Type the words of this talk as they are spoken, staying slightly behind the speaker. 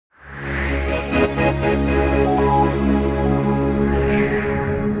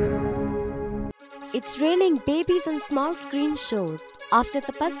It's raining babies on small screen shows. After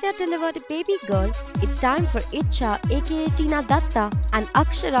Tapasya delivered a baby girl, it's time for Icha aka Tina Datta and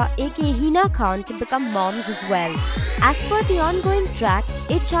Akshara aka Hina Khan to become moms as well. As per the ongoing track,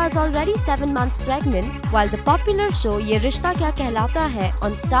 Icha is already 7 months pregnant, while the popular show Yeh Rishta Kehlata hai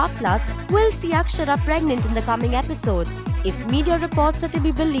on Star Plus will see Akshara pregnant in the coming episodes. If media reports are to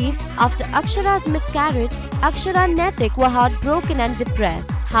be believed, after Akshara's miscarriage, Akshara and Netik were heartbroken and depressed.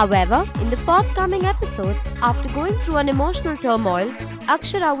 However, in the forthcoming episodes, after going through an emotional turmoil,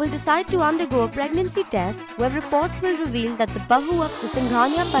 Akshara will decide to undergo a pregnancy test where reports will reveal that the Bahu of the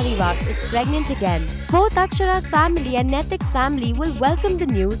Singhania Parivar is pregnant again. Both Akshara's family and Netik's family will welcome the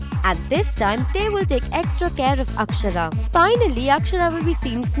news, and this time they will take extra care of Akshara. Finally, Akshara will be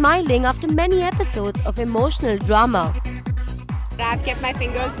seen smiling after many episodes of emotional drama. I've kept my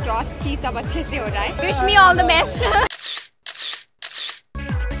fingers crossed कि सब अच्छे से हो जाए. Wish me all the best.